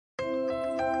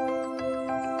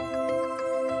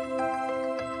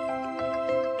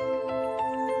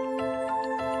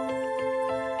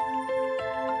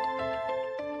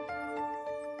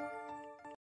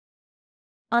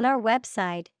On our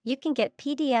website, you can get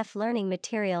PDF learning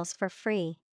materials for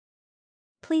free.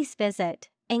 Please visit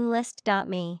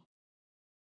englist.me.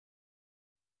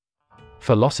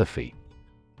 Philosophy.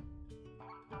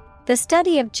 The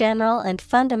study of general and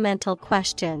fundamental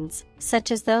questions,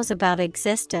 such as those about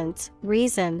existence,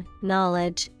 reason,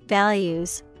 knowledge,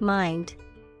 values, mind.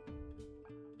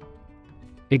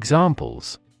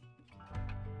 Examples: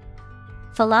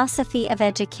 Philosophy of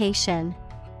education.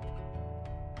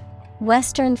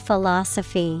 Western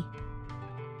philosophy.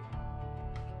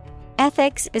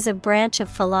 Ethics is a branch of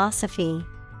philosophy.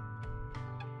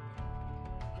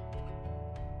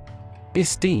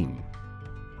 Esteem.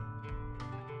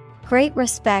 Great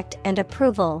respect and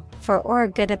approval for or a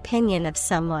good opinion of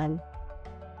someone.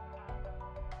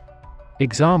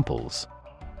 Examples: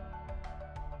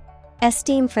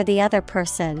 Esteem for the other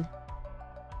person.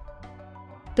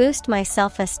 Boost my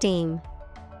self-esteem.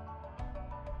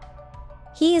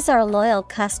 He is our loyal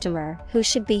customer who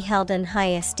should be held in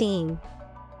high esteem.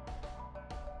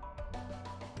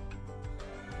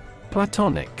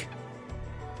 Platonic.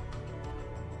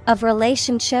 Of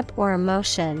relationship or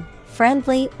emotion,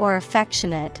 friendly or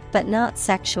affectionate but not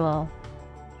sexual.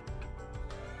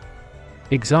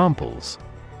 Examples: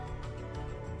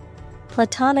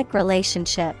 Platonic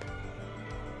relationship.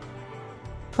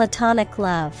 Platonic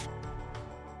love.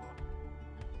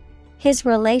 His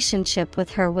relationship with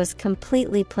her was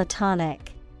completely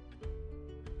platonic.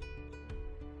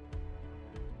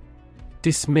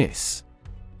 Dismiss.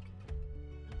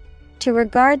 To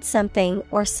regard something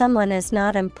or someone as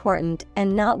not important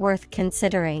and not worth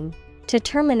considering. To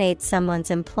terminate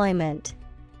someone's employment.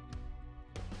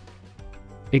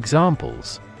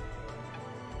 Examples: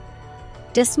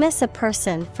 Dismiss a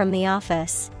person from the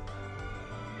office.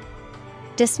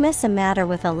 Dismiss a matter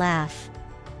with a laugh.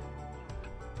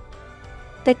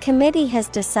 The committee has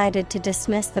decided to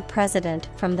dismiss the president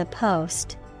from the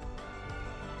post.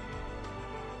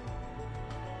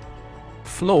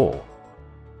 Flaw.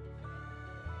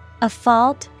 A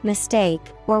fault, mistake,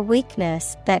 or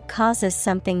weakness that causes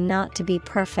something not to be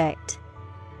perfect.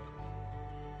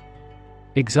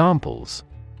 Examples: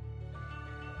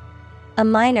 A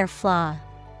minor flaw.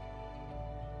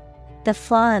 The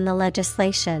flaw in the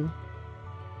legislation.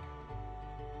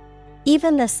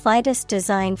 Even the slightest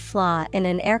design flaw in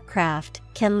an aircraft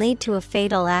can lead to a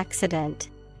fatal accident.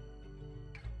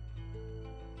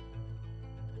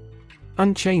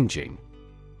 Unchanging.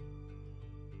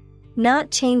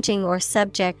 Not changing or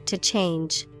subject to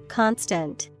change,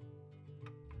 constant.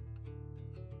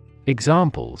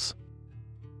 Examples: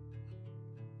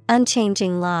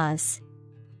 Unchanging laws.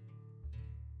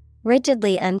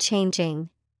 Rigidly unchanging.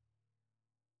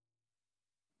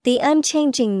 The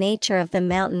unchanging nature of the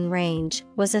mountain range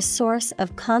was a source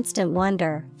of constant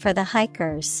wonder for the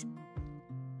hikers.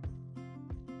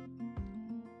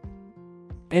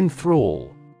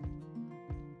 Enthrall.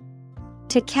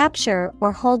 To capture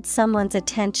or hold someone's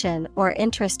attention or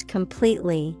interest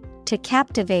completely, to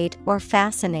captivate or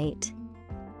fascinate.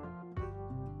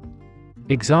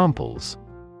 Examples: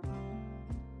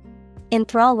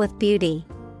 Enthrall with beauty.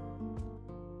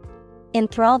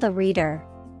 Enthrall the reader.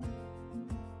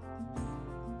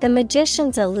 The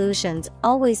magician's illusions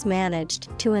always managed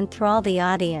to enthrall the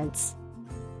audience.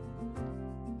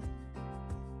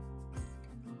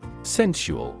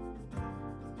 Sensual.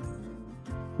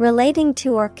 Relating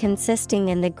to or consisting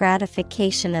in the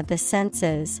gratification of the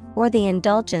senses or the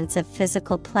indulgence of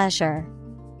physical pleasure.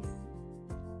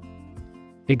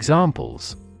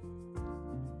 Examples: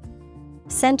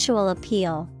 Sensual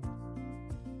appeal.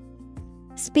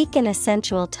 Speak in a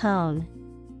sensual tone.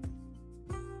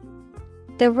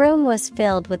 The room was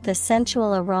filled with the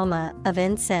sensual aroma of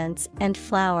incense and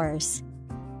flowers.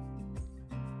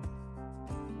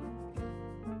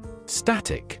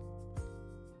 Static.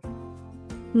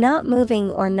 Not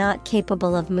moving or not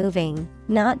capable of moving,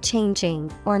 not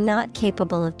changing or not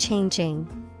capable of changing.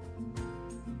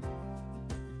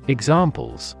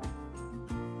 Examples: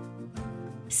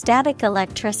 Static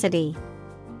electricity.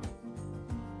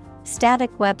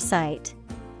 Static website.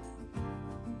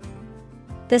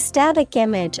 The static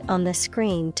image on the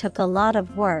screen took a lot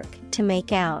of work to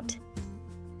make out.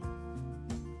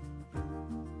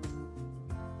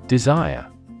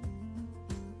 Desire.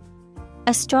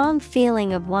 A strong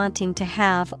feeling of wanting to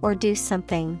have or do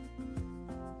something.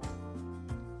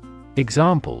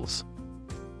 Examples: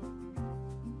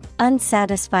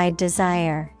 Unsatisfied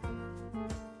desire.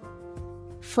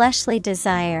 Fleshly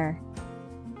desire.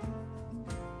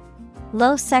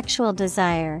 Low sexual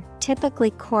desire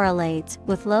typically correlates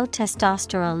with low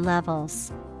testosterone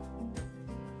levels.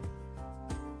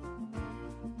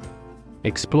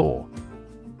 Explore.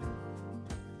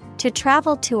 To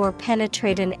travel to or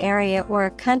penetrate an area or a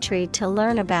country to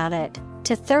learn about it,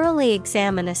 to thoroughly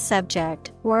examine a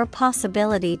subject or a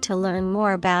possibility to learn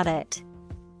more about it.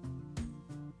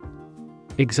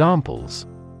 Examples: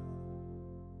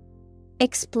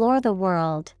 Explore the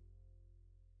world.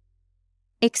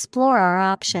 Explore our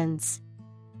options.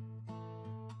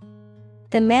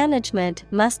 The management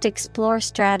must explore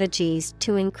strategies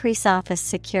to increase office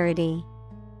security.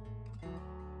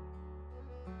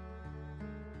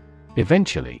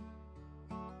 Eventually.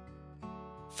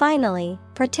 Finally,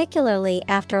 particularly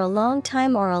after a long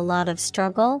time or a lot of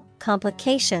struggle,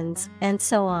 complications, and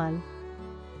so on.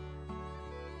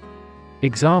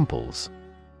 Examples: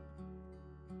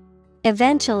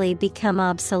 Eventually become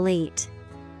obsolete.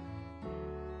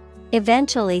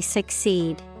 Eventually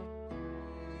succeed.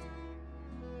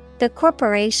 The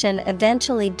corporation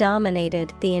eventually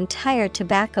dominated the entire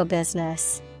tobacco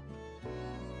business.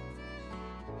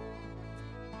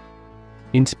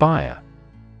 Inspire.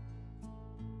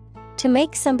 To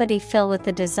make somebody feel with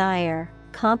a desire,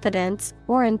 confidence,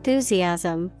 or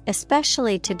enthusiasm,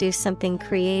 especially to do something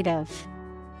creative.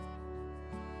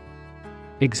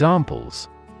 Examples: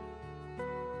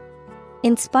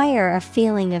 Inspire a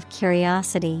feeling of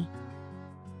curiosity.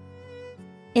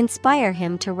 Inspire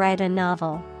him to write a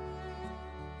novel.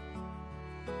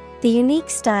 The unique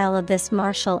style of this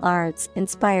martial arts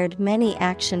inspired many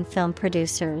action film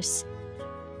producers.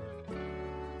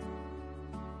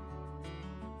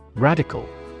 Radical.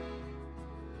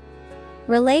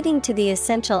 Relating to the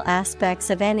essential aspects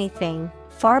of anything,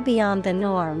 far beyond the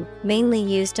norm, mainly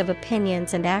used of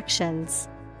opinions and actions.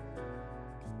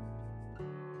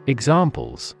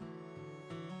 Examples: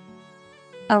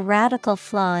 A radical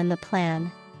flaw in the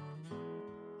plan.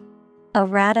 A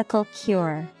radical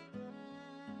cure.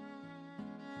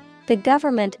 The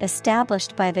government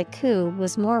established by the coup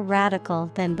was more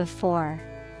radical than before.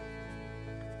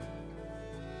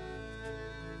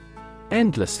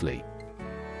 Endlessly.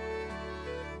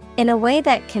 In a way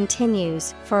that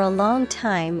continues for a long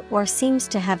time or seems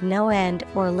to have no end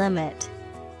or limit.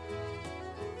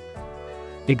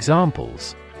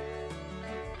 Examples: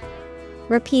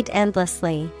 Repeat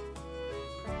endlessly.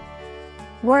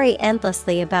 Worry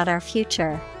endlessly about our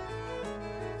future.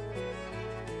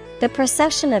 The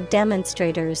procession of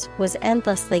demonstrators was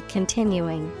endlessly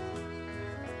continuing.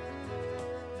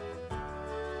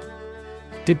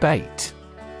 Debate.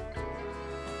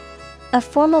 A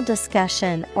formal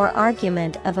discussion or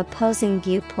argument of opposing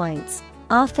viewpoints,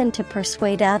 often to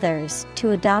persuade others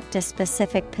to adopt a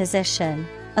specific position.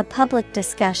 A public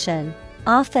discussion,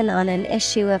 often on an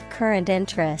issue of current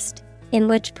interest, in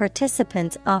which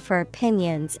participants offer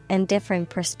opinions and differing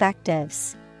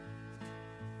perspectives.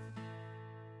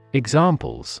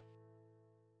 Examples: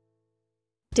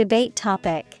 Debate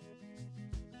topic.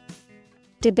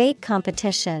 Debate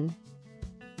competition.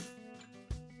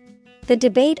 The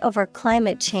debate over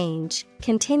climate change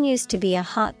continues to be a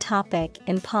hot topic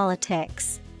in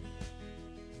politics.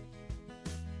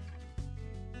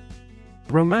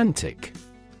 Romantic.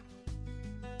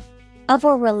 Of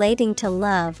or relating to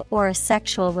love or a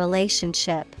sexual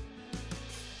relationship.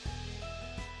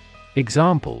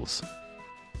 Examples: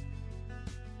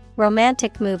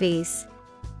 Romantic movies.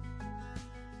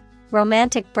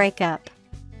 Romantic breakup.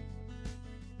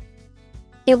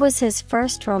 It was his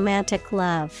first romantic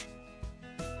love.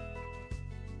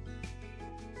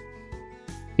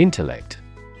 Intellect.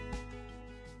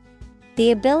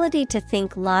 The ability to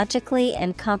think logically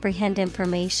and comprehend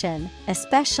information,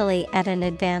 especially at an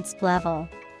advanced level.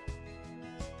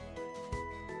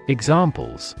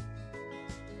 Examples: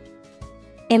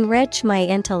 Enrich my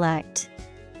intellect.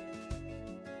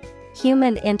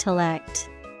 Human intellect.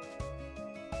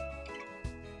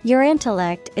 Your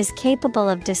intellect is capable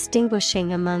of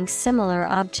distinguishing among similar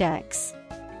objects.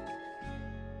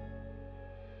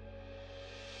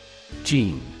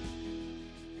 Jean.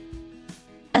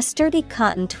 A sturdy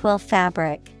cotton twill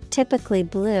fabric, typically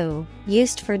blue,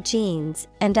 used for jeans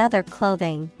and other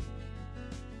clothing.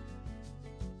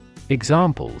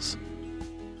 Examples: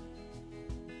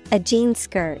 A jean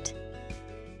skirt.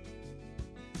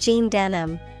 Jean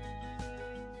denim.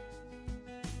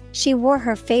 She wore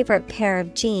her favorite pair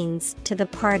of jeans to the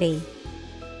party.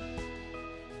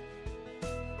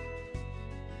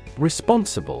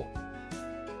 Responsible.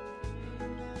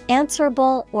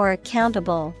 Answerable or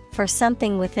accountable for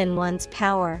something within one's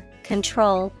power,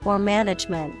 control, or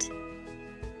management.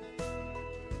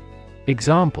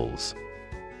 Examples: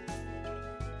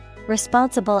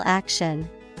 Responsible action.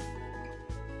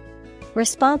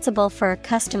 Responsible for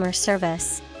customer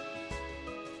service.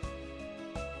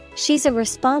 She's a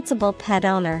responsible pet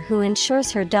owner who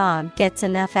ensures her dog gets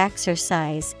enough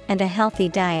exercise and a healthy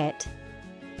diet.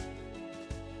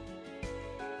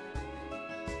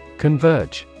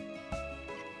 Converge.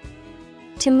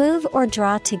 To move or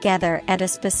draw together at a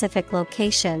specific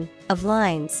location, of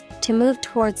lines, to move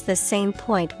towards the same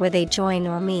point where they join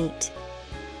or meet.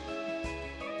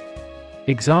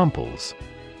 Examples: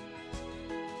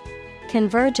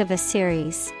 converge of a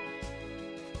series.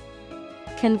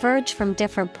 Converge from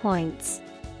different points.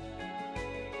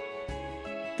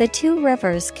 The two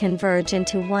rivers converge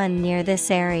into one near this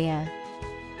area.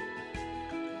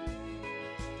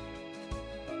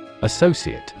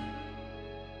 Associate.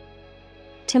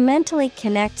 To mentally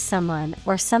connect someone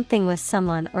or something with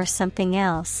someone or something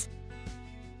else.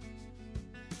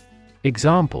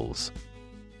 Examples: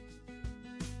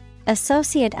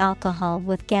 associate alcohol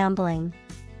with gambling.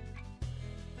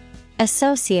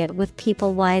 Associate with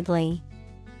people widely.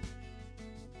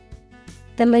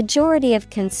 The majority of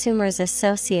consumers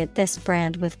associate this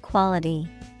brand with quality.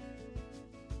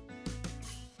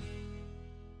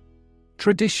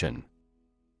 Tradition.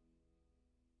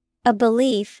 A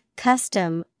belief,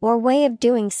 custom, or way of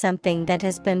doing something that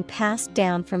has been passed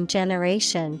down from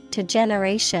generation to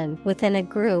generation within a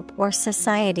group or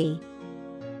society.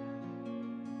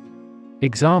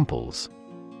 Examples: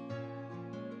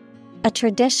 a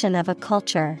tradition of a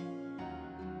culture.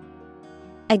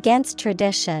 Against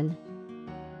tradition.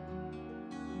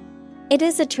 It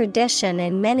is a tradition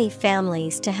in many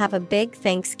families to have a big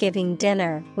Thanksgiving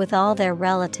dinner with all their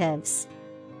relatives.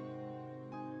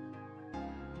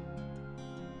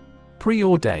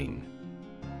 Preordain.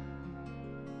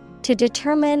 To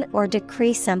determine or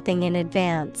decree something in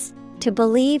advance, to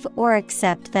believe or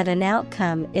accept that an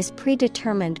outcome is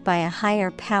predetermined by a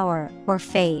higher power or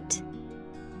fate.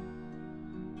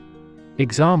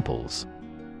 Examples: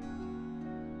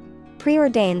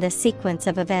 preordain the sequence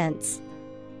of events.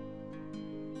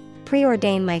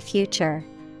 Preordain my future.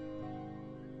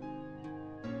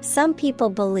 Some people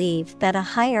believe that a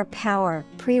higher power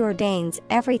preordains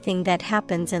everything that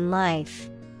happens in life.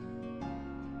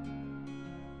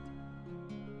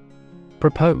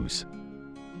 Propose.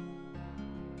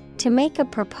 To make a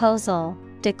proposal,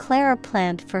 declare a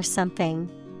plan for something.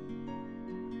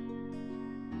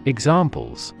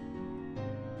 Examples: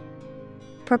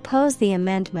 propose the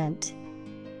amendment.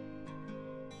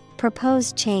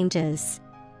 Propose changes.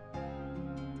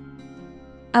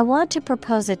 I want to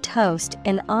propose a toast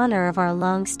in honor of our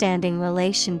long-standing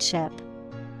relationship.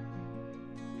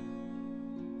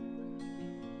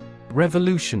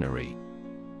 Revolutionary.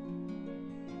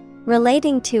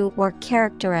 Relating to or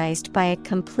characterized by a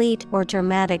complete or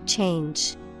dramatic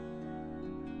change.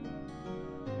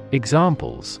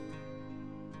 Examples: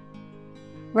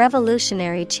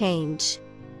 revolutionary change.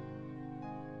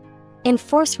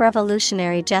 Enforce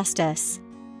revolutionary justice.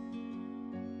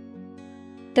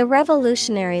 The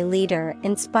revolutionary leader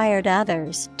inspired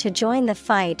others to join the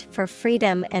fight for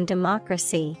freedom and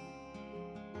democracy.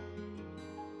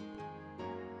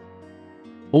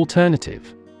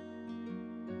 Alternative.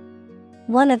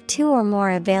 One of two or more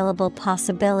available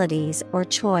possibilities or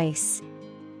choice.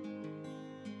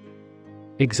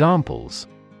 Examples: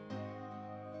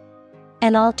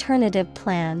 an alternative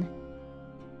plan.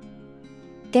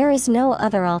 There is no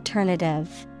other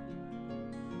alternative.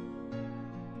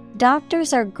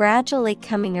 Doctors are gradually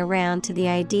coming around to the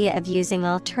idea of using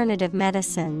alternative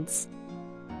medicines.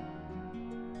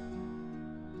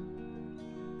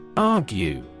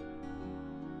 Argue.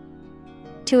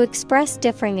 To express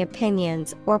differing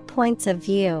opinions or points of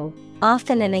view,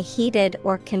 often in a heated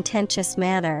or contentious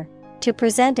manner, to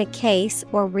present a case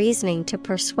or reasoning to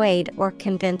persuade or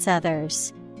convince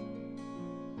others.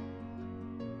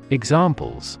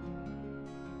 Examples: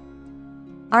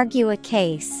 argue a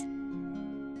case.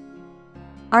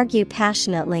 Argue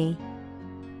passionately.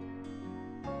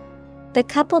 The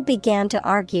couple began to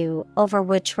argue over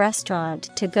which restaurant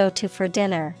to go to for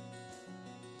dinner.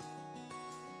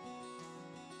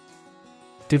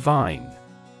 Divine.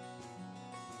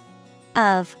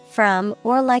 Of, from,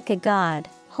 or like a god,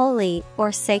 holy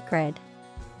or sacred.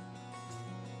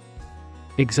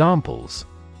 Examples: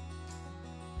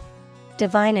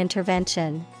 divine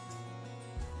intervention.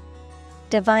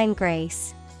 Divine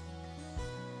grace.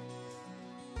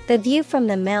 The view from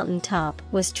the mountaintop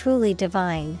was truly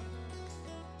divine.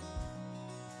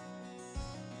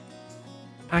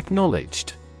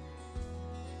 Acknowledged.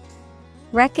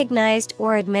 Recognized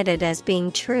or admitted as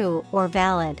being true or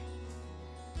valid.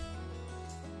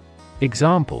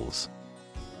 Examples: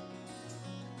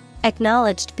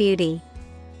 acknowledged beauty.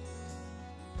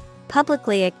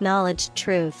 Publicly acknowledged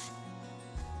truth.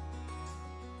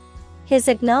 His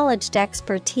acknowledged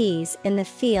expertise in the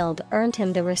field earned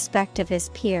him the respect of his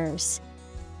peers.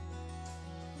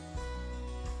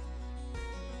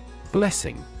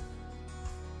 Blessing.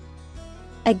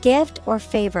 A gift or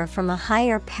favor from a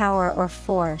higher power or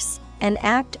force, an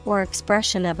act or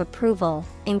expression of approval,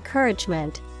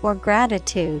 encouragement, or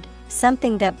gratitude,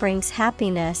 something that brings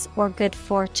happiness or good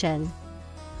fortune.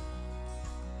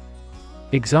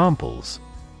 Examples: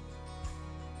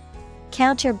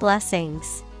 Count your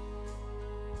blessings.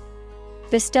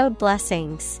 Bestowed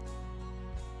blessings.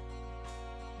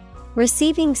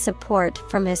 Receiving support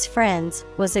from his friends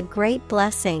was a great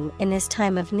blessing in his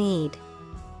time of need.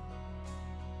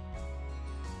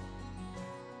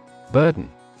 Burden.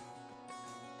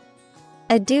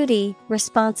 A duty,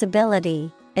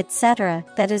 responsibility, etc.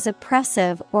 that is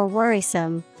oppressive or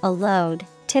worrisome, a load,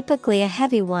 typically a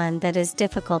heavy one that is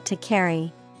difficult to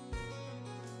carry.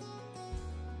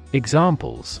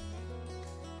 Examples: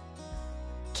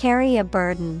 Carry a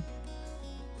burden.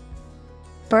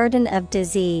 Burden of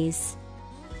disease.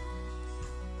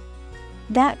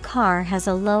 That car has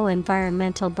a low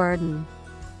environmental burden.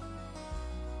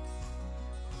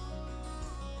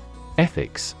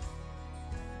 Ethics.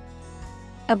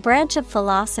 A branch of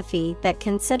philosophy that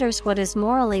considers what is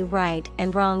morally right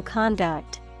and wrong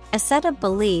conduct, a set of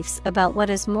beliefs about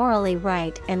what is morally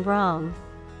right and wrong.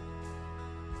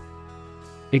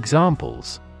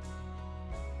 Examples: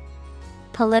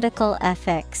 Political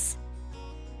ethics.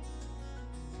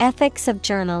 Ethics of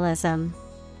journalism.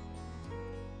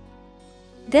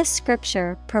 This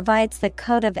scripture provides the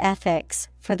code of ethics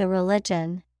for the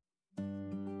religion.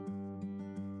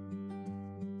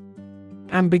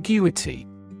 Ambiguity.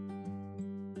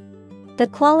 The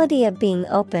quality of being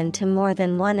open to more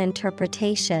than one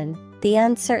interpretation, the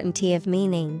uncertainty of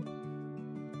meaning.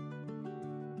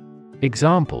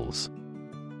 Examples: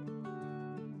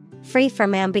 Free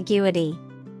from ambiguity.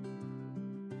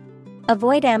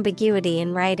 Avoid ambiguity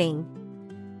in writing.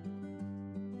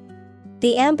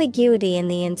 The ambiguity in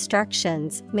the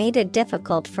instructions made it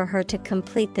difficult for her to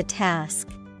complete the task.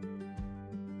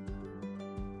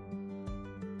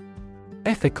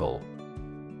 Ethical.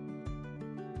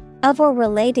 Of or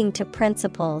relating to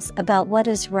principles about what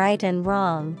is right and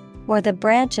wrong, or the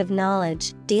branch of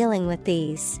knowledge dealing with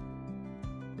these.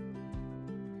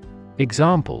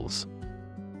 Examples: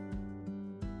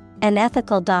 An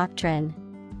ethical doctrine.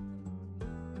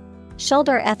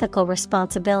 Shoulder ethical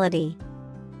responsibility.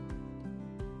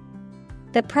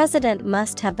 The president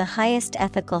must have the highest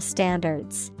ethical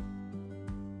standards.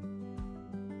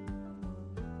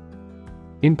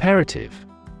 Imperative.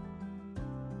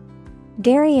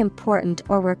 Very important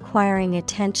or requiring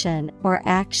attention or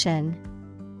action.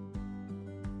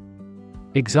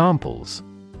 Examples: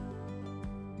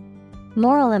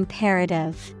 Moral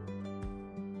imperative.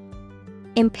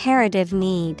 Imperative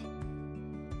need.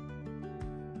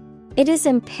 It is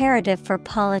imperative for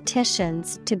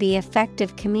politicians to be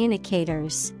effective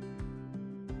communicators.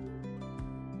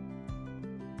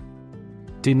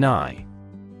 Deny.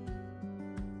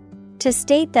 To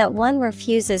state that one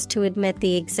refuses to admit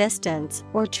the existence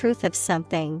or truth of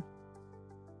something.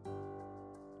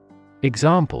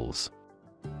 Examples: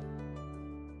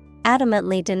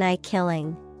 Adamantly deny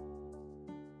killing.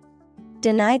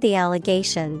 Deny the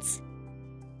allegations.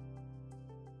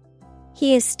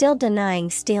 He is still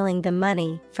denying stealing the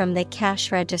money from the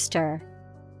cash register.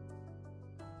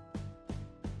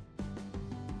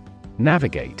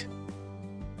 Navigate.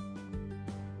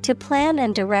 To plan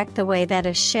and direct the way that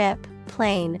a ship,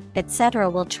 plane, etc.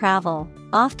 will travel,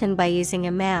 often by using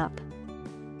a map.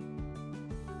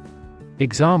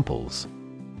 Examples: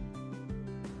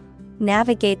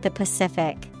 Navigate the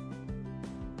Pacific.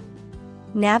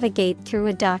 Navigate through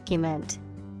a document.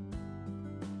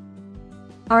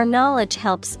 Our knowledge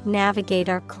helps navigate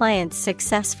our clients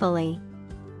successfully.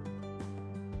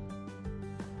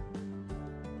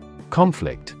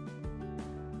 Conflict.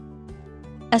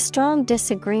 A strong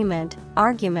disagreement,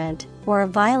 argument, or a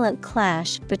violent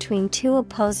clash between two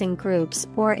opposing groups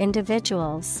or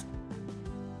individuals.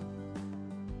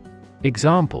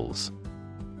 Examples: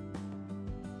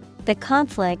 The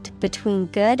conflict between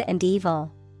good and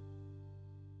evil.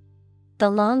 The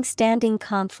long-standing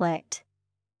conflict.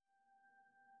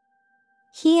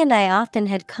 He and I often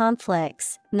had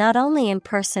conflicts, not only in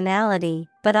personality,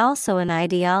 but also in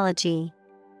ideology.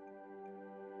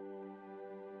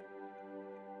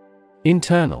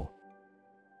 Internal.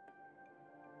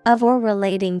 Of or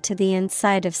relating to the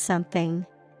inside of something.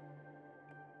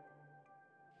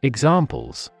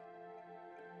 Examples: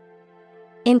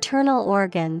 Internal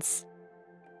organs.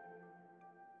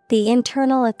 The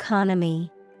internal economy.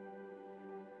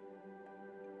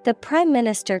 The Prime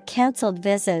Minister cancelled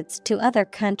visits to other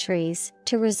countries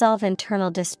to resolve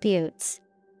internal disputes.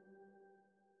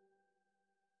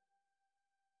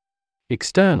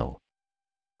 External.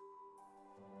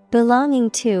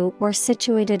 Belonging to or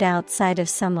situated outside of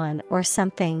someone or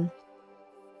something.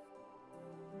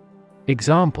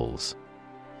 Examples.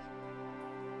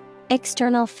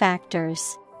 External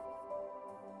factors.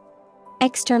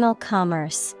 External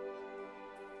commerce.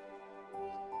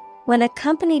 When a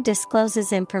company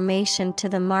discloses information to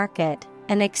the market,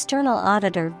 an external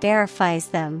auditor verifies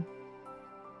them.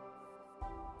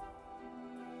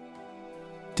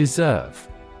 Deserve.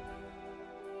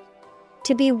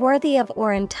 To be worthy of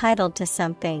or entitled to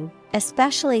something,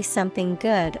 especially something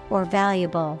good or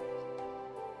valuable.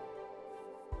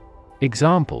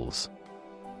 Examples.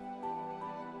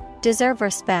 Deserve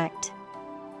respect.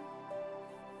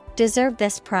 Deserve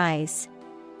this prize.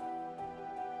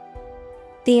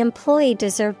 The employee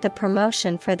deserved the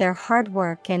promotion for their hard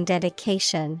work and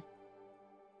dedication.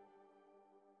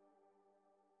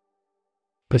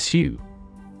 Pursue.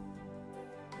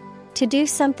 To do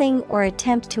something or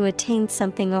attempt to attain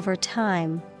something over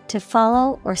time, to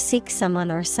follow or seek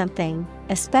someone or something,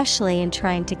 especially in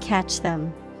trying to catch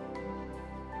them.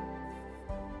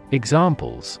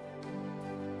 Examples.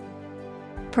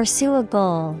 Pursue a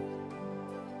goal.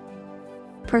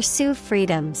 Pursue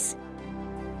freedoms.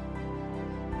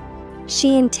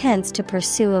 She intends to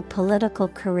pursue a political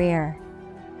career.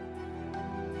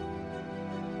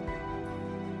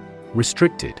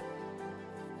 Restricted.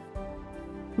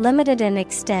 Limited in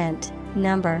extent,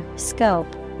 number, scope,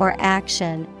 or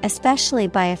action, especially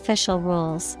by official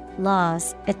rules,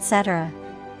 laws, etc.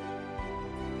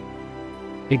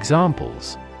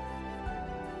 Examples.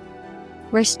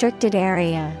 Restricted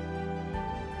area.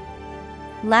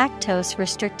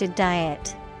 Lactose-restricted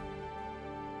diet.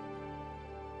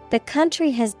 The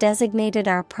country has designated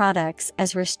our products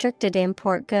as restricted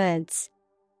import goods.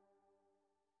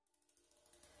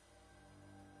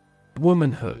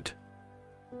 Womanhood.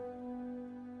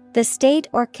 The state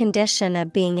or condition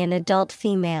of being an adult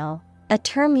female, a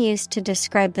term used to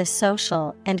describe the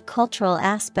social and cultural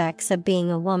aspects of being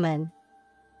a woman.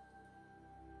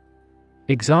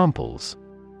 Examples.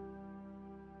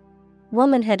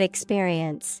 Womanhood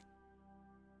experience.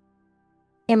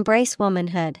 Embrace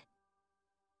womanhood.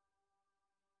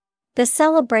 The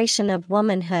celebration of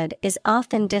womanhood is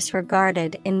often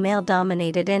disregarded in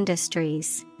male-dominated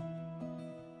industries.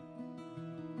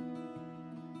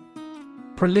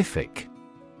 Prolific.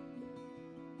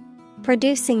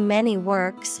 Producing many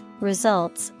works,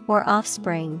 results, or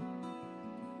offspring.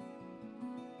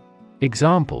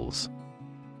 Examples.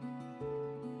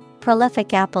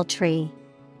 Prolific apple tree.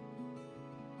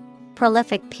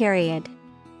 Prolific period.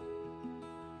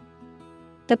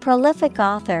 The prolific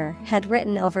author had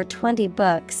written over 20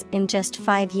 books in just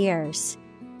 5 years.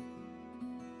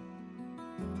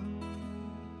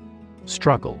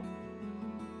 Struggle.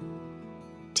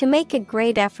 To make a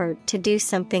great effort to do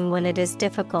something when it is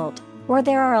difficult, or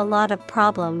there are a lot of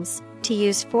problems, to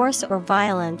use force or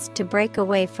violence to break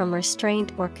away from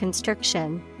restraint or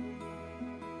constriction.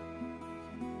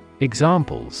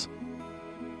 Examples.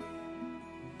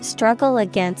 Struggle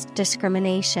against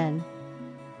discrimination.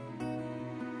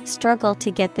 Struggle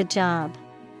to get the job.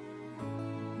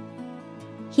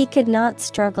 He could not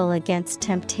struggle against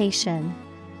temptation.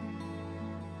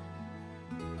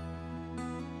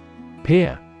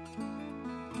 Peer.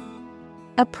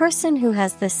 A person who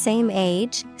has the same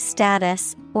age,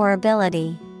 status, or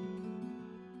ability.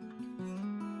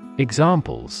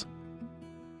 Examples.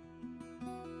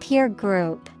 Peer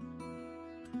group.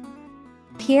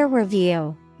 Peer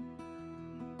review.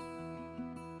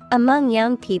 Among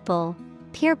young people,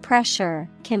 peer pressure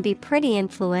can be pretty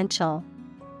influential.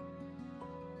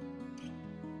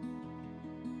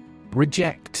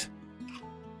 Reject.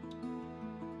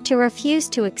 To refuse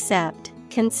to accept,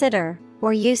 consider,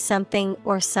 or use something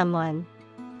or someone.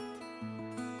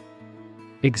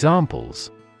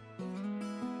 Examples.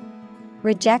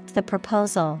 Reject the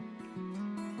proposal.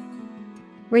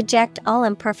 Reject all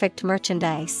imperfect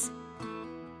merchandise.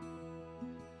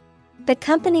 The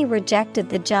company rejected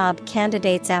the job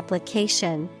candidate's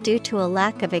application due to a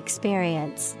lack of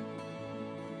experience.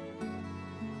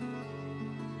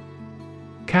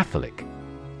 Catholic.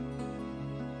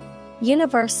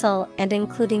 Universal and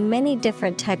including many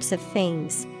different types of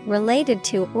things, related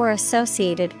to or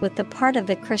associated with the part of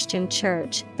the Christian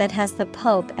Church that has the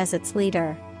Pope as its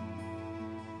leader.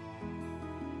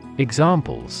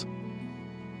 Examples.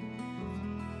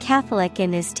 Catholic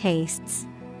in his tastes.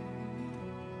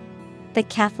 The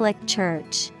Catholic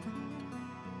Church.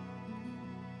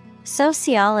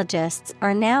 Sociologists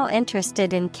are now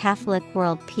interested in Catholic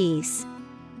world peace.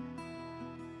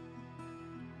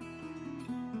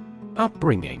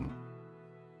 Upbringing.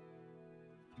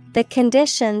 The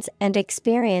conditions and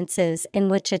experiences in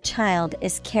which a child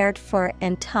is cared for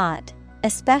and taught,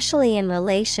 especially in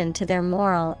relation to their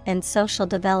moral and social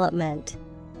development.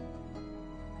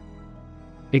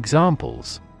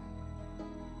 Examples: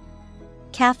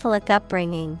 Catholic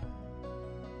upbringing,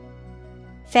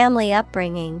 family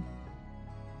upbringing.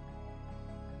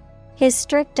 His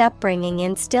strict upbringing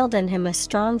instilled in him a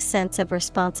strong sense of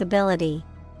responsibility.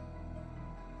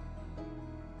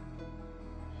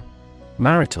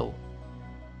 Marital.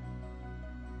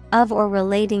 Of or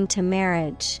relating to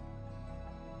marriage.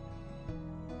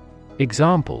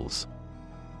 Examples: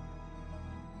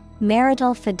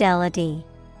 Marital fidelity.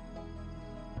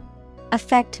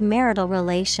 Affect marital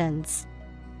relations.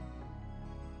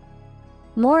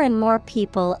 More and more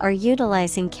people are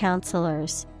utilizing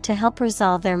counselors to help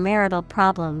resolve their marital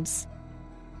problems.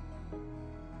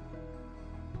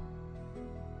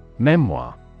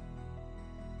 Memoir.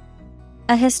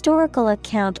 A historical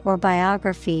account or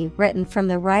biography written from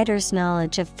the writer's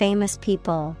knowledge of famous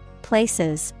people,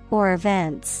 places, or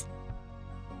events.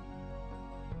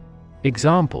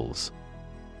 Examples: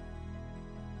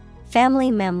 Family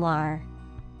memoir.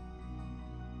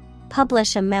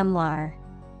 Publish a memoir.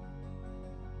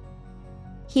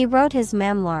 He wrote his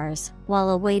memoirs while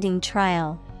awaiting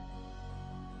trial.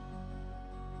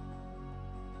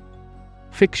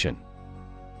 Fiction.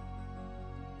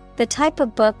 The type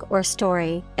of book or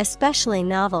story, especially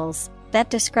novels, that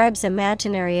describes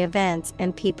imaginary events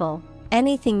and people,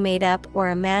 anything made up or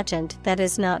imagined that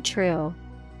is not true.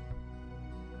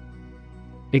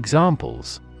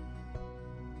 Examples: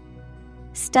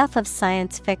 Stuff of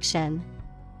science fiction.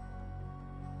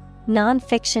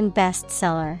 Non-fiction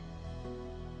bestseller.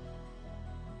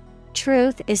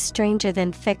 Truth is stranger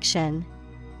than fiction.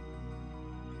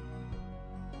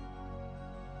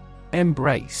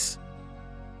 Embrace.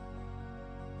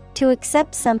 To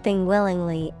accept something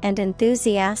willingly and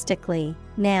enthusiastically.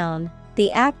 Noun,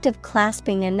 the act of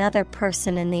clasping another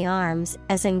person in the arms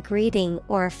as in greeting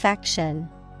or affection.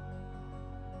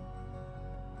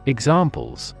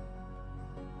 Examples: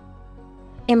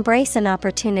 Embrace an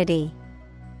opportunity.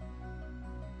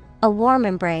 A warm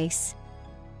embrace.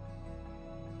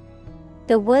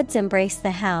 The woods embrace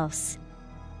the house.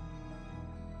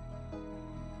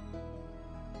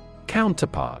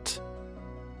 Counterpart.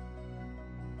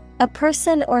 A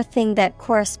person or thing that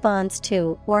corresponds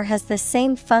to or has the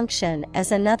same function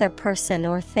as another person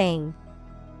or thing.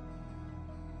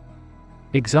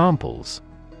 Examples: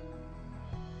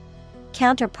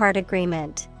 Counterpart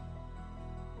agreement.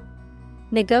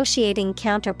 Negotiating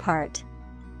counterpart.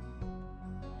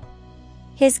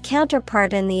 His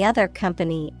counterpart in the other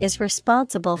company is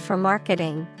responsible for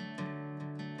marketing.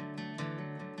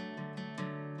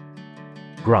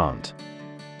 Grant.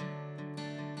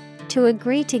 To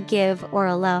agree to give or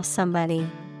allow somebody.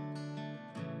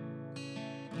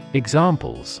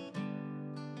 Examples: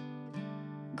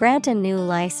 Grant a new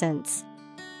license.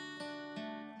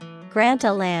 Grant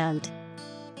a land.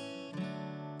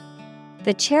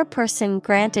 The chairperson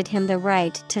granted him the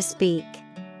right to speak.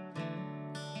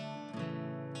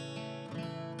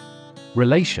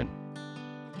 Relation.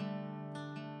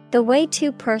 The way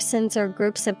two persons or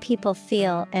groups of people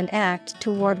feel and act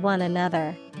toward one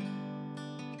another.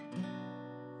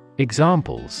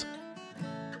 Examples: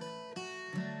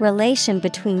 Relation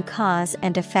between cause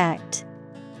and effect.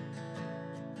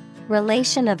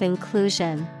 Relation of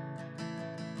inclusion.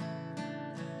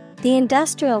 The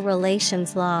industrial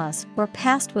relations laws were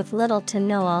passed with little to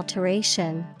no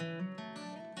alteration.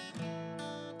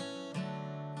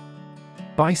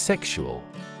 Bisexual.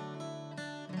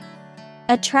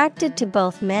 Attracted to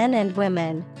both men and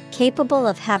women, capable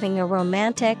of having a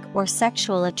romantic or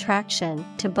sexual attraction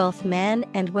to both men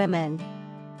and women.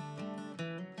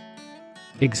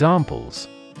 Examples: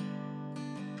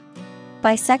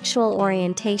 Bisexual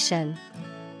orientation.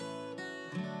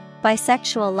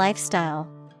 Bisexual lifestyle.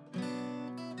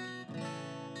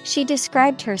 She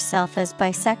described herself as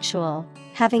bisexual,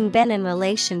 having been in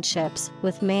relationships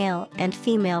with male and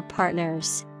female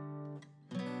partners.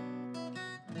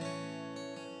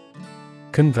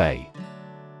 Convey.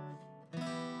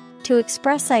 To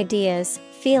express ideas,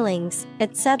 feelings,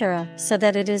 etc., so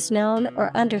that it is known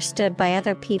or understood by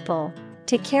other people.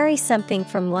 To carry something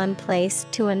from one place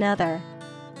to another.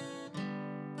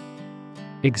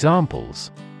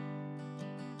 Examples: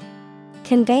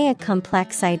 Convey a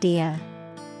complex idea.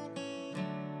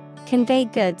 Convey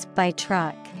goods by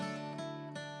truck.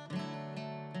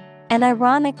 An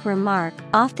ironic remark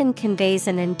often conveys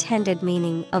an intended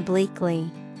meaning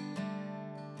obliquely.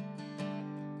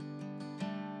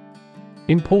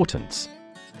 Importance.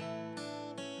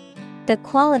 The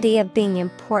quality of being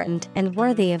important and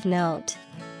worthy of note.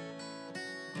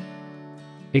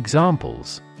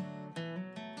 Examples.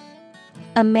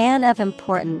 A man of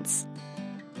importance.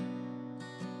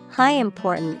 High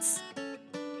importance.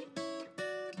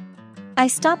 I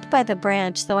stopped by the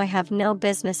branch though I have no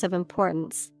business of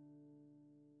importance.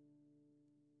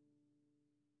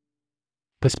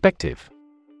 Perspective.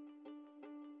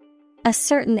 A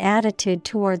certain attitude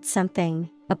towards something,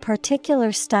 a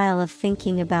particular style of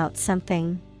thinking about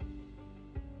something.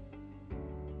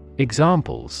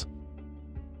 Examples.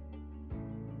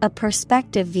 A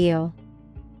perspective view.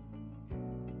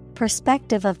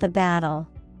 Perspective of the battle.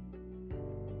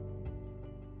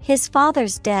 His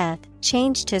father's death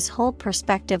changed his whole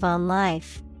perspective on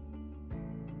life.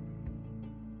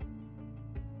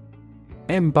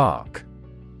 Embark.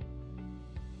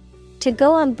 To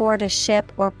go on board a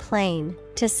ship or plane,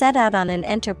 to set out on an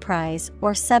enterprise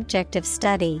or subject of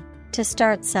study, to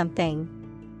start something.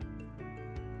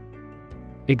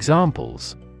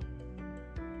 Examples.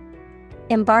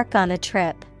 Embark on a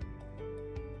trip.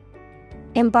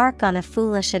 Embark on a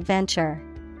foolish adventure.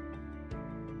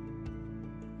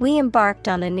 We embarked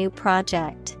on a new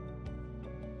project.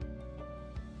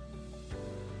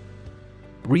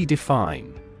 Redefine.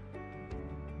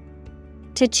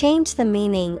 To change the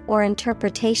meaning or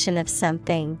interpretation of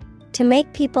something, to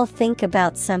make people think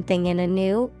about something in a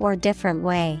new or different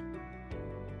way.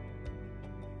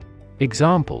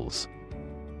 Examples.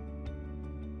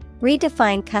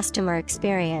 Redefine customer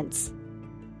experience.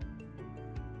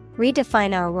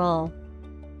 Redefine our role.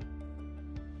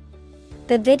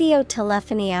 The video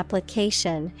telephony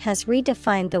application has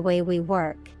redefined the way we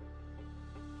work.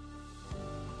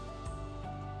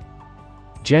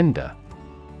 Gender.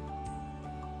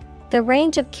 The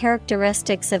range of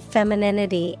characteristics of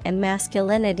femininity and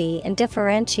masculinity and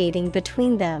differentiating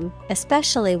between them,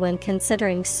 especially when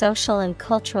considering social and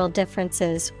cultural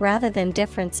differences rather than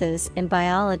differences in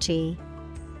biology.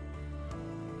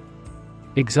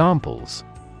 Examples.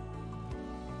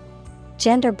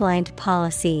 Gender-blind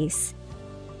policies.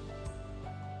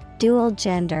 Dual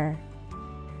gender.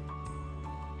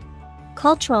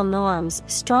 Cultural norms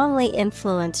strongly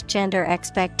influence gender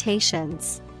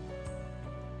expectations.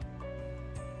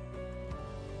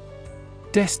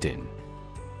 Destine.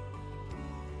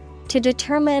 To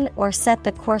determine or set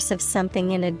the course of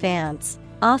something in advance,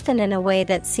 often in a way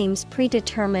that seems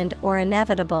predetermined or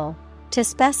inevitable. To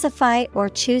specify or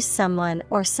choose someone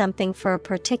or something for a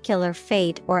particular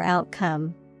fate or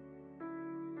outcome.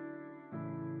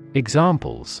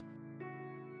 Examples.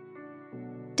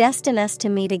 Destine us to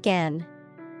meet again.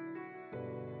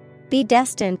 Be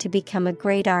destined to become a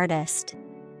great artist.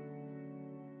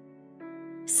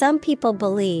 Some people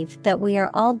believe that we are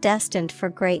all destined for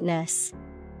greatness.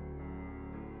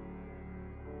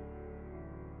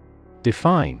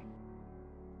 Define.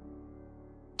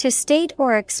 To state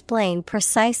or explain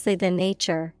precisely the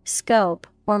nature, scope,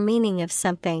 or meaning of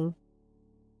something.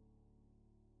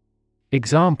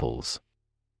 Examples.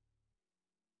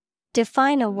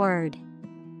 Define a word.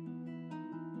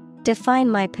 Define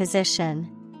my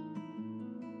position.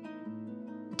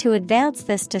 To advance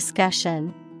this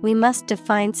discussion, we must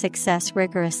define success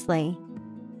rigorously.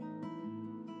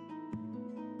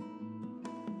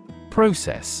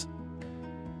 Process.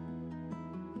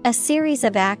 A series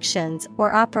of actions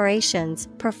or operations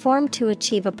performed to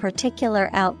achieve a particular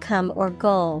outcome or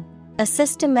goal. A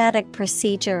systematic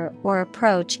procedure or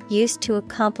approach used to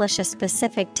accomplish a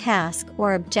specific task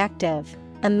or objective.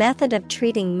 A method of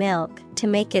treating milk to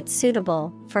make it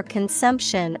suitable for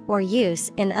consumption or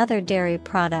use in other dairy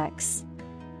products.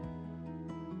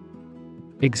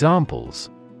 Examples.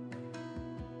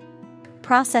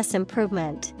 Process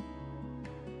improvement.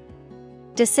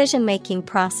 Decision-making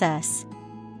process.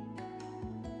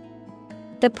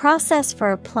 The process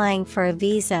for applying for a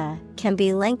visa can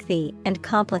be lengthy and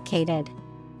complicated.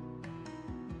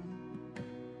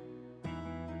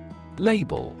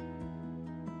 Label.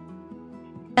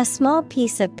 A small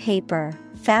piece of paper,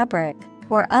 fabric,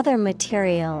 or other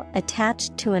material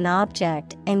attached to an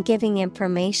object and giving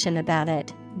information about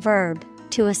it. Verb,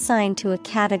 to assign to a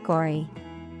category.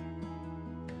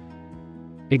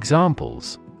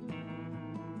 Examples.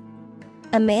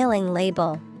 A mailing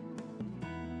label.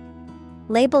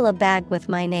 Label a bag with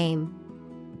my name.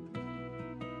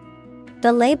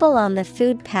 The label on the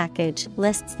food package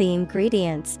lists the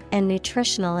ingredients and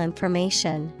nutritional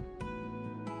information.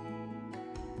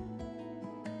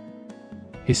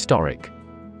 Historic.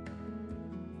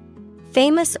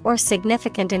 famous or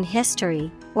significant in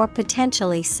history, or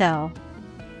potentially so.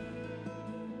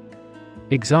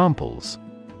 Examples: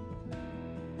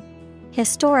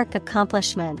 Historic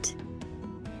accomplishment.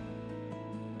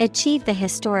 Achieve the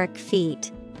historic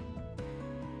feat.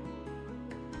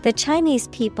 The Chinese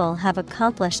people have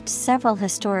accomplished several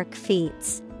historic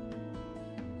feats.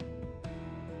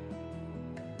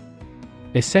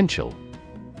 Essential.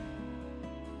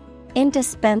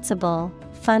 Indispensable,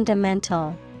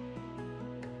 fundamental.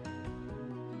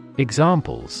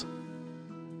 Examples: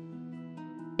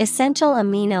 Essential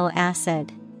amino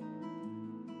acid.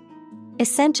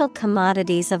 Essential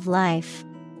commodities of life.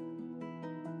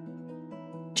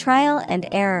 Trial and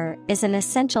error is an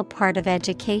essential part of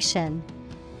education.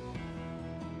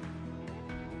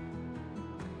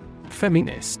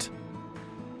 Feminist.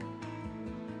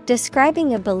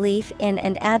 Describing a belief in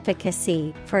and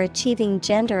advocacy for achieving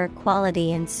gender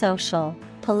equality in social,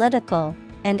 political,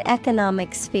 and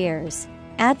economic spheres.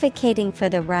 Advocating for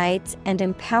the rights and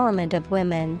empowerment of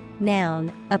women.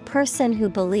 Noun, a person who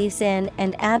believes in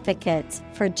and advocates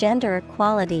for gender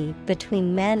equality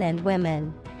between men and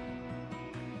women.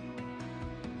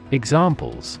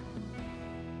 Examples: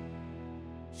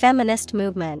 Feminist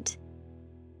movement.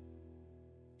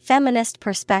 Feminist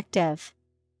perspective.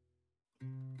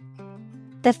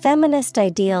 The feminist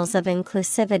ideals of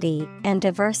inclusivity and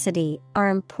diversity are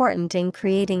important in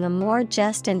creating a more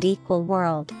just and equal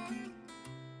world.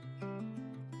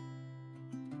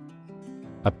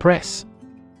 Oppress.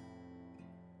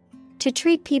 To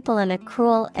treat people in a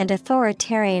cruel and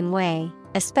authoritarian way,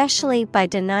 especially by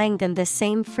denying them the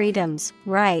same freedoms,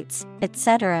 rights,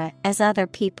 etc. as other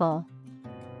people.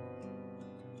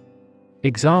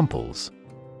 Examples: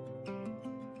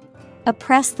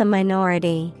 Oppress the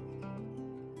minority.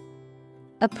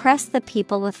 Oppress the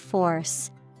people with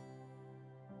force.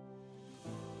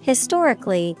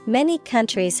 Historically, many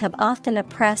countries have often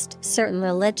oppressed certain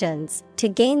religions to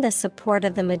gain the support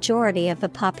of the majority of the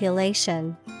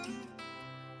population.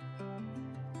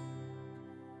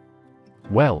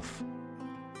 Wealth.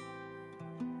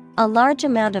 A large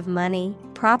amount of money,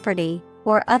 property,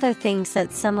 or other things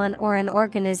that someone or an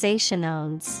organization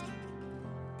owns.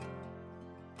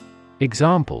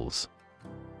 Examples: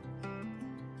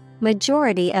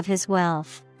 Majority of his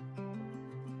wealth.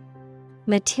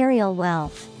 Material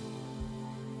wealth.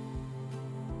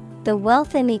 The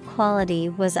wealth inequality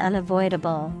was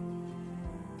unavoidable.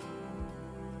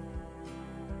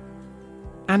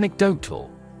 Anecdotal.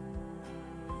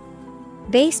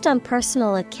 Based on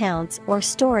personal accounts or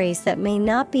stories that may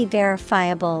not be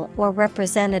verifiable or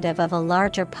representative of a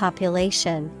larger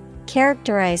population,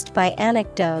 characterized by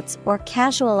anecdotes or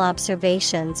casual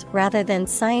observations rather than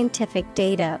scientific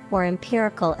data or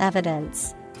empirical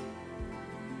evidence.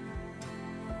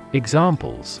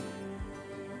 Examples: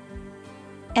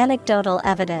 Anecdotal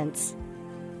evidence.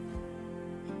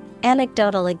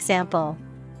 Anecdotal example.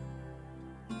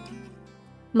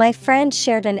 My friend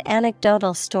shared an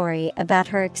anecdotal story about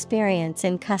her experience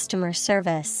in customer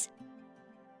service.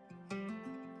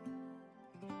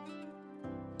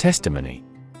 Testimony.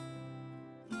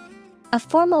 A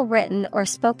formal written or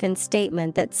spoken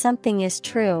statement that something is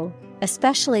true,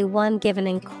 especially one given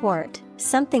in court,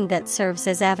 something that serves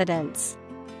as evidence.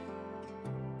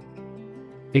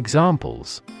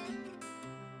 Examples: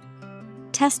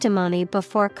 Testimony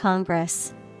before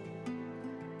Congress.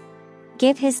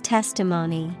 Give his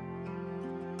testimony.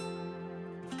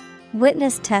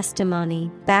 Witness testimony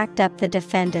backed up the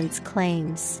defendant's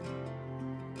claims.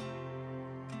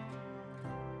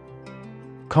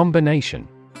 Combination.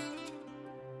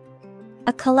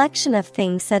 A collection of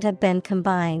things that have been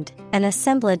combined, an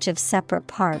assemblage of separate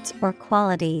parts or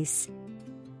qualities.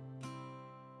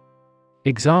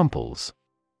 Examples: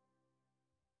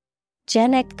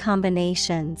 Genic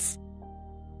combinations.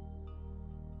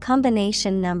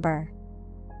 Combination number.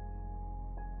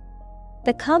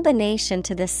 The combination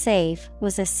to the safe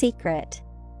was a secret.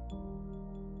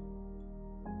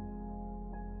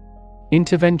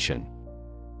 Intervention.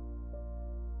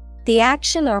 The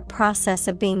action or process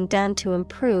of being done to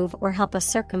improve or help a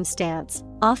circumstance,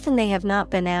 often they have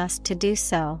not been asked to do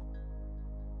so.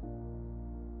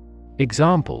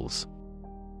 Examples: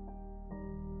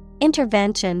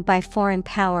 Intervention by foreign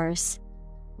powers.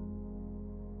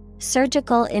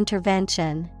 Surgical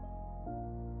intervention.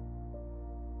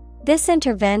 This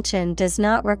intervention does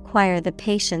not require the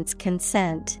patient's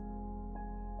consent.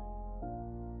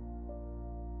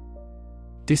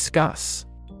 Discuss.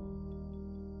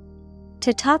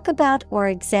 To talk about or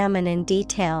examine in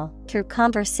detail, through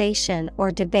conversation or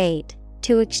debate,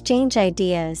 to exchange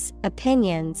ideas,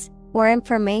 opinions, or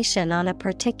information on a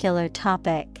particular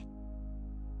topic.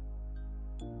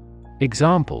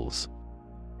 Examples: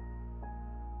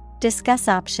 Discuss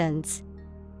options.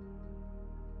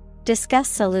 Discuss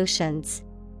solutions.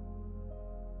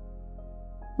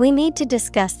 We need to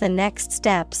discuss the next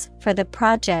steps for the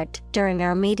project during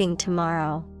our meeting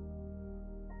tomorrow.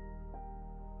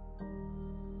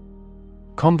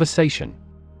 Conversation: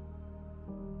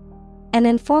 An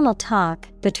informal talk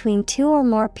between two or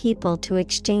more people to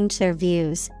exchange their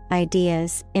views,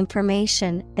 ideas,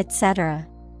 information, etc.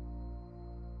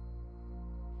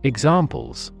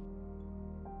 Examples: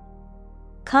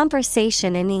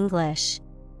 Conversation in English.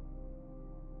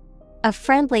 A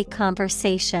friendly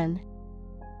conversation.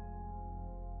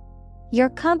 Your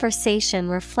conversation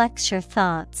reflects your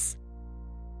thoughts.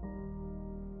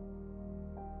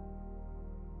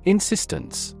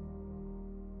 Insistence: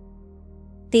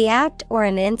 The act or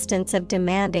an instance of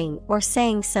demanding or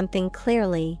saying something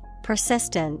clearly.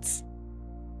 Persistence.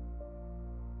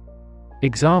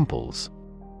 Examples: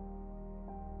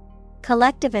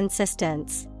 Collective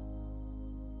insistence.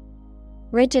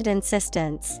 Rigid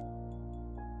insistence.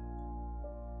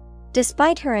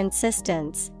 Despite her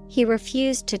insistence, he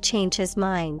refused to change his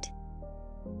mind.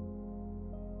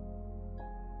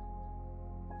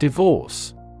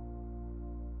 Divorce: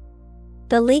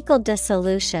 The legal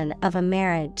dissolution of a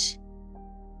marriage.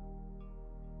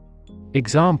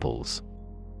 Examples: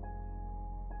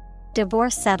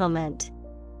 Divorce settlement.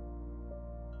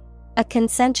 A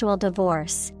consensual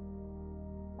divorce.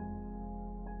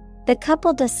 The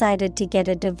couple decided to get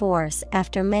a divorce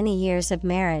after many years of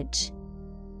marriage.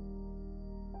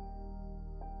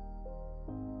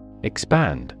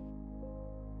 Expand: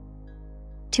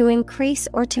 To increase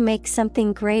or to make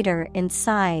something greater in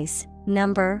size,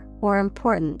 number, or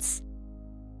importance.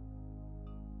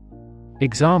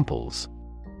 Examples: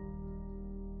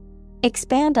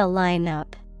 Expand a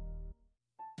lineup.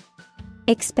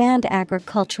 Expand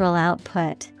agricultural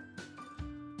output.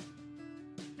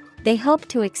 They hope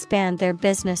to expand their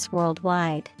business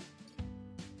worldwide.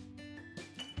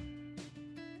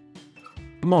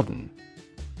 Modern: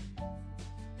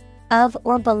 Of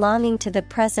or belonging to the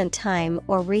present time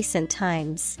or recent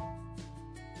times.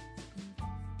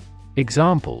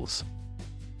 Examples: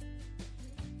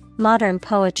 Modern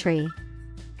poetry.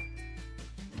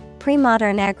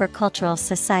 Pre-modern agricultural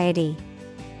society.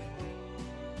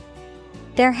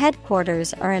 Their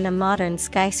headquarters are in a modern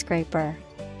skyscraper.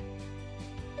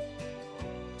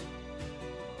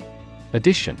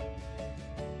 Addition: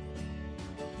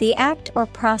 The act or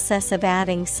process of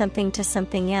adding something to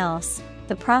something else,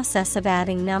 the process of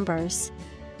adding numbers.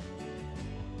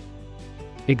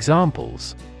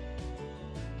 Examples: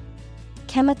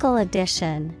 Chemical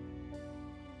addition.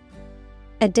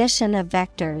 Addition of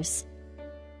vectors.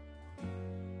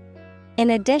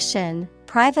 In addition,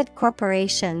 private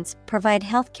corporations provide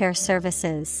healthcare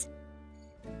services.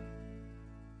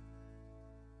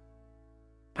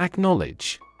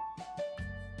 Acknowledge: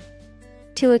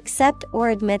 To accept or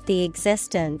admit the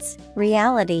existence,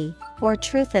 reality, or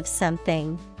truth of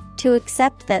something. To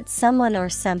accept that someone or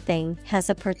something has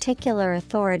a particular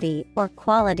authority or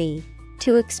quality.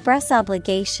 To express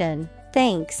obligation,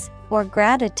 thanks, or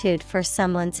gratitude for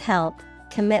someone's help,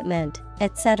 commitment,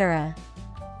 etc.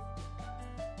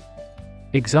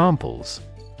 Examples: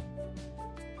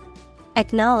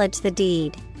 Acknowledge the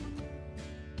deed.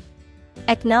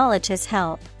 Acknowledge his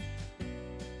help.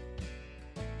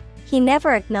 He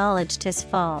never acknowledged his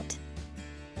fault.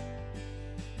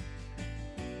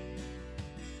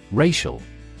 Racial: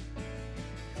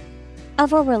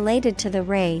 Of or related to the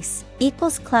race,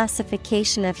 equals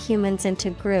classification of humans into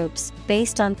groups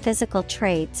based on physical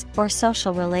traits or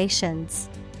social relations.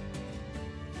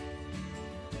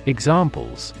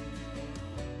 Examples: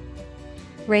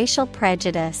 Racial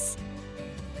prejudice.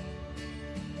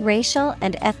 Racial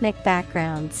and ethnic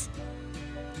backgrounds.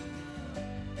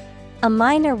 A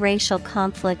minor racial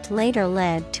conflict later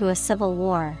led to a civil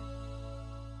war.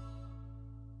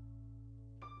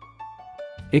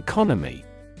 Economy: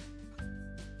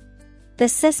 The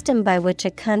system by which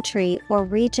a country or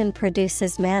region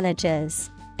produces,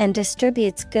 manages, and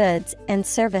distributes goods and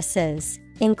services,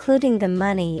 including the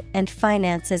money and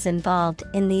finances involved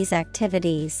in these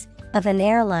activities, of an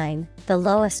airline, the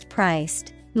lowest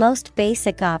priced, most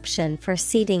basic option for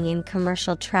seating in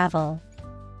commercial travel.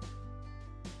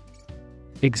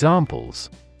 Examples: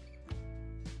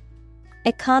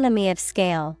 Economy of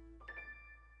scale.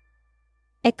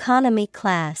 Economy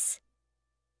class.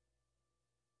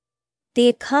 The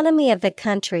economy of the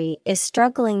country is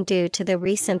struggling due to the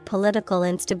recent political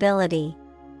instability.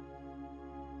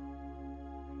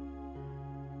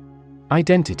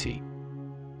 Identity: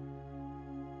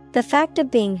 The fact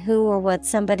of being who or what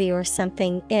somebody or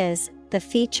something is, the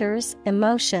features,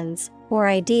 emotions, or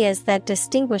ideas that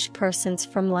distinguish persons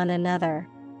from one another.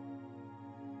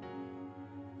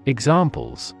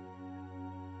 Examples: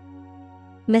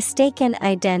 mistaken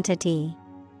identity,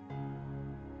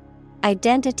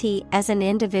 identity as an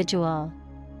individual.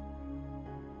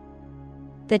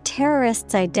 The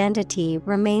terrorist's identity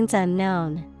remains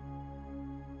unknown.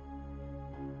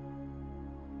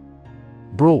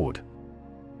 Broad.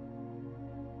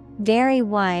 Very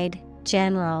wide,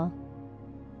 general.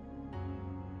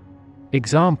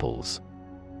 Examples: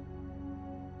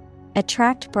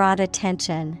 attract broad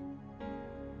attention,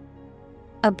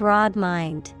 a broad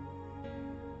mind.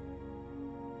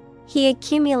 He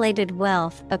accumulated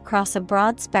wealth across a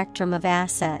broad spectrum of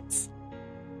assets.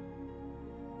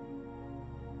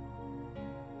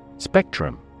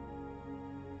 Spectrum.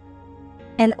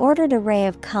 An ordered array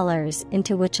of colors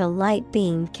into which a light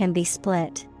beam can be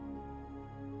split.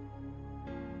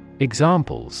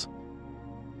 Examples: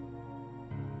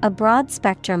 a broad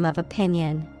spectrum of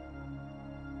opinion.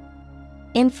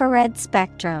 Infrared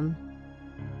spectrum.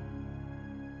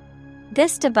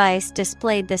 This device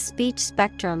displayed the speech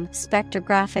spectrum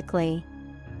spectrographically.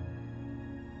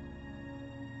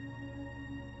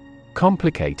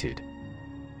 Complicated.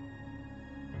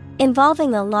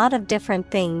 Involving a lot of different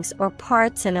things or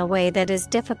parts in a way that is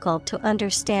difficult to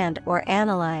understand or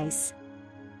analyze.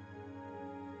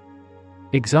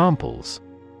 Examples: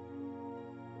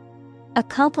 a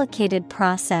complicated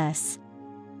process.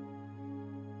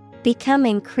 Become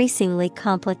increasingly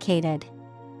complicated.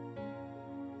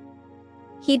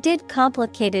 He did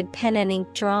complicated pen and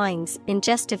ink drawings in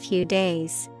just a few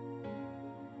days.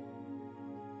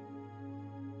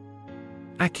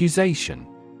 Accusation.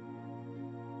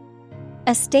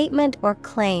 A statement or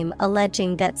claim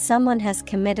alleging that someone has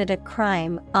committed a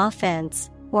crime,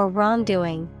 offense, or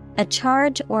wrongdoing, a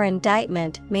charge or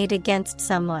indictment made against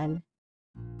someone.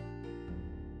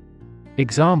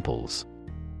 Examples: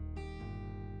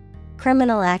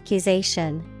 criminal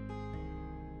accusation,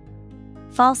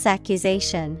 false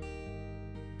accusation.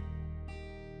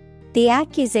 The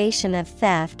accusation of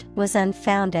theft was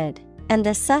unfounded, and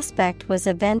the suspect was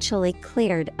eventually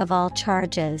cleared of all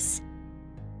charges.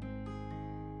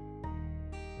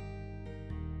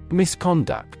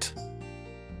 Misconduct.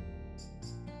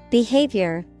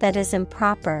 Behavior that is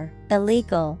improper,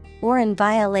 illegal, or in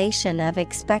violation of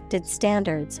expected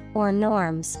standards or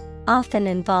norms, often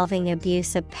involving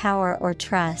abuse of power or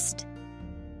trust.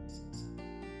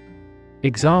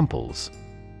 Examples: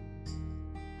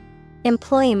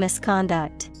 employee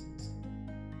misconduct,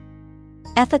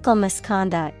 ethical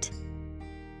misconduct.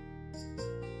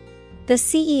 The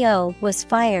CEO was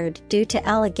fired due to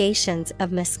allegations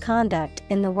of misconduct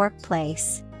in the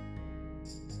workplace.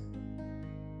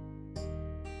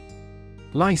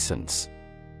 License.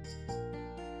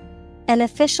 An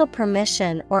official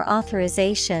permission or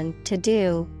authorization to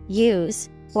do, use,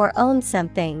 or own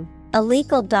something, a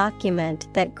legal document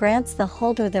that grants the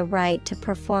holder the right to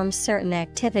perform certain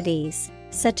activities,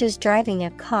 such as driving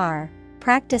a car,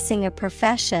 practicing a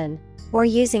profession, or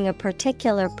using a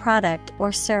particular product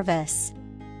or service.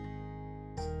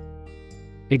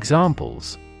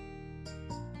 Examples: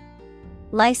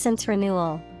 license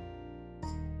renewal,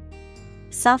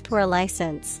 software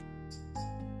license.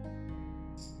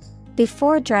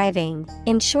 Before driving,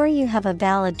 ensure you have a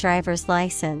valid driver's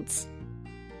license.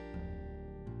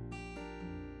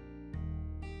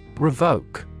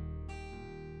 Revoke.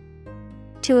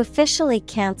 To officially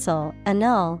cancel,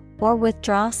 annul, or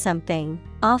withdraw something,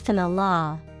 often a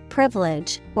law,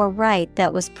 privilege, or right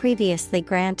that was previously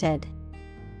granted.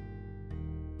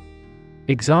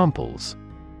 Examples: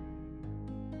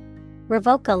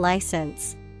 revoke a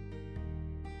license,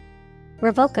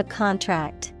 revoke a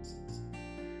contract.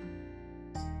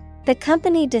 The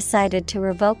company decided to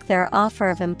revoke their offer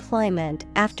of employment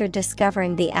after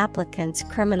discovering the applicant's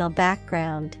criminal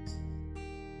background.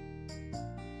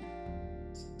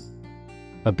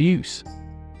 Abuse.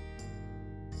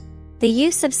 The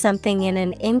use of something in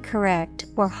an incorrect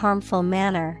or harmful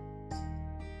manner.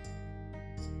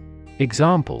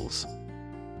 Examples: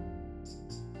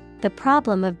 the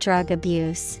problem of drug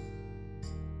abuse,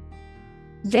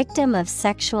 victim of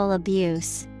sexual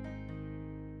abuse.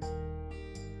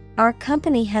 Our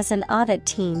company has an audit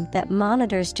team that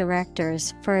monitors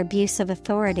directors for abuse of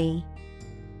authority.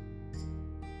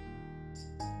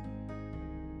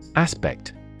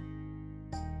 Aspect.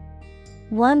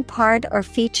 One part or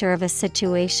feature of a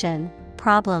situation,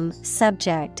 problem,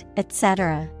 subject,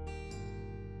 etc.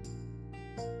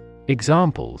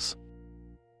 Examples: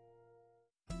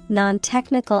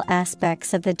 non-technical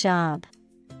aspects of the job,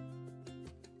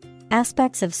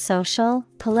 aspects of social,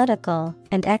 political,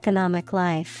 and economic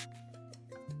life.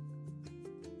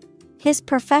 His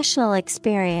professional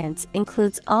experience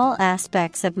includes all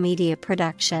aspects of media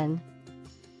production.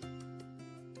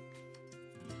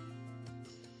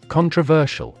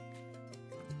 Controversial.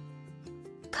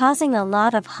 Causing a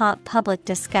lot of hot public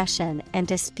discussion and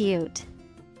dispute.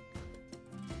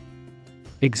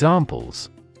 Examples: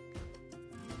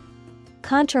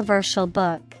 controversial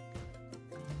book,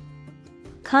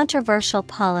 controversial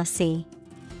policy.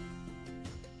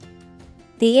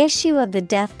 The issue of the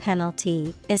death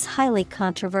penalty is highly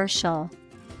controversial.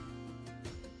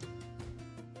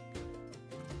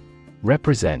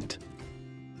 Represent.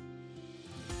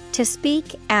 To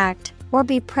speak, act, or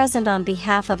be present on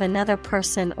behalf of another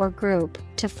person or group,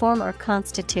 to form or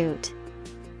constitute.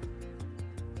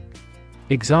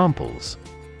 Examples: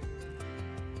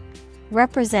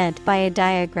 represent by a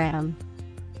diagram.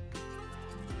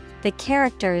 The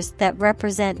characters that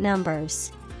represent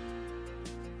numbers.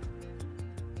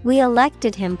 We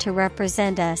elected him to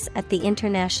represent us at the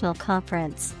international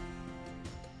conference.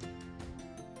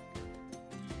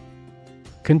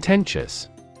 Contentious.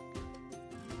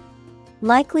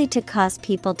 Likely to cause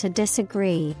people to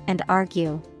disagree and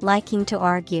argue, liking to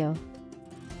argue.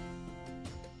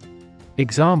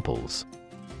 Examples: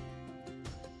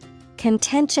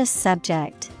 contentious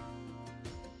subject,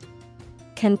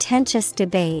 contentious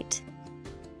debate.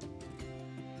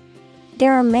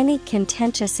 There are many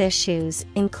contentious issues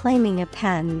in claiming a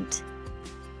patent.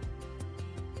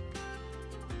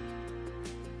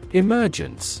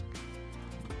 Emergence.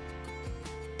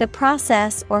 The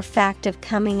process or fact of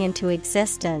coming into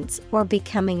existence or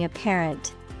becoming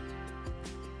apparent.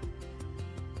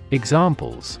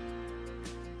 Examples: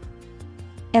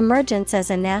 emergence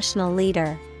as a national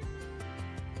leader.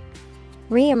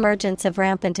 Re-emergence of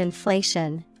rampant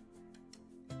inflation.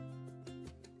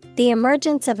 The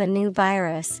emergence of a new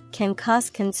virus can cause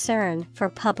concern for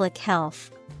public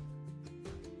health.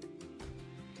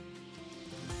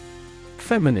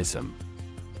 Feminism.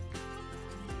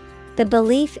 The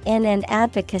belief in and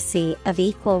advocacy of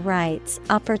equal rights,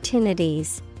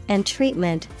 opportunities, and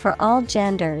treatment for all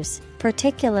genders,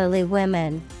 particularly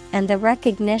women, and the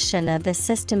recognition of the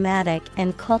systematic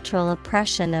and cultural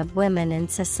oppression of women in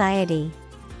society.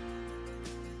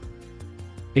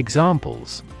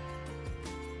 Examples: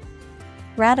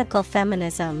 radical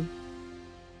feminism,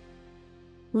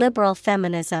 liberal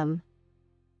feminism.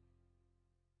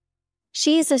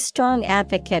 She is a strong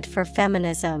advocate for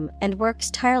feminism and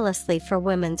works tirelessly for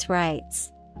women's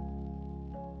rights.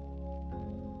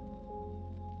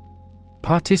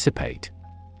 Participate.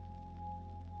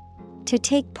 To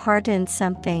take part in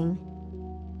something.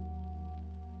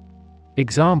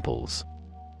 Examples: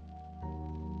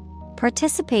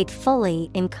 participate fully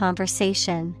in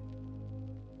conversation.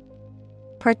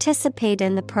 Participate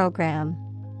in the program.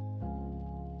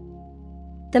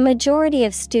 The majority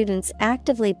of students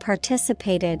actively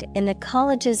participated in the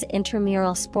college's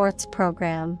intramural sports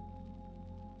program.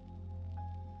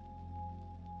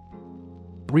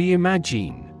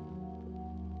 Reimagine.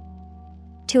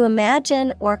 To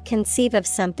imagine or conceive of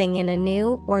something in a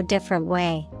new or different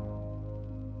way.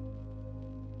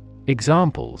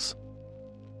 Examples: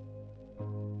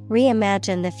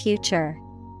 reimagine the future.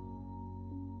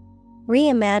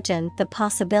 Reimagine the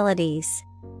possibilities.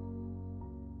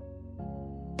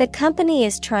 The company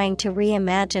is trying to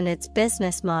reimagine its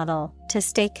business model to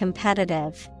stay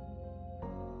competitive.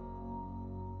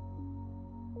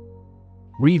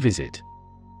 Revisit.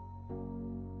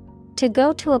 To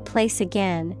go to a place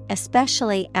again,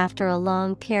 especially after a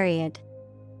long period.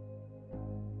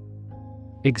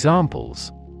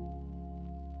 Examples: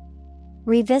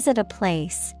 revisit a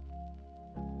place.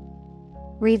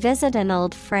 Revisit an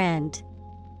old friend.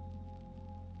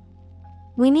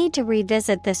 We need to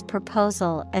revisit this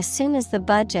proposal as soon as the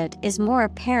budget is more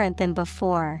apparent than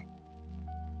before.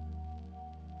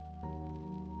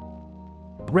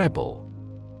 Rebel.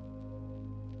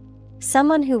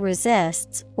 Someone who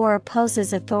resists or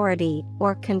opposes authority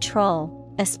or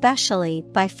control, especially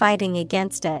by fighting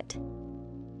against it.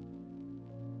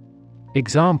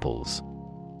 Examples: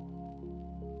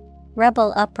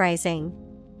 rebel uprising.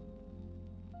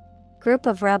 Group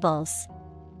of rebels.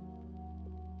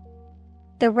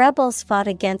 The rebels fought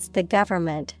against the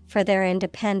government for their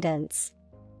independence.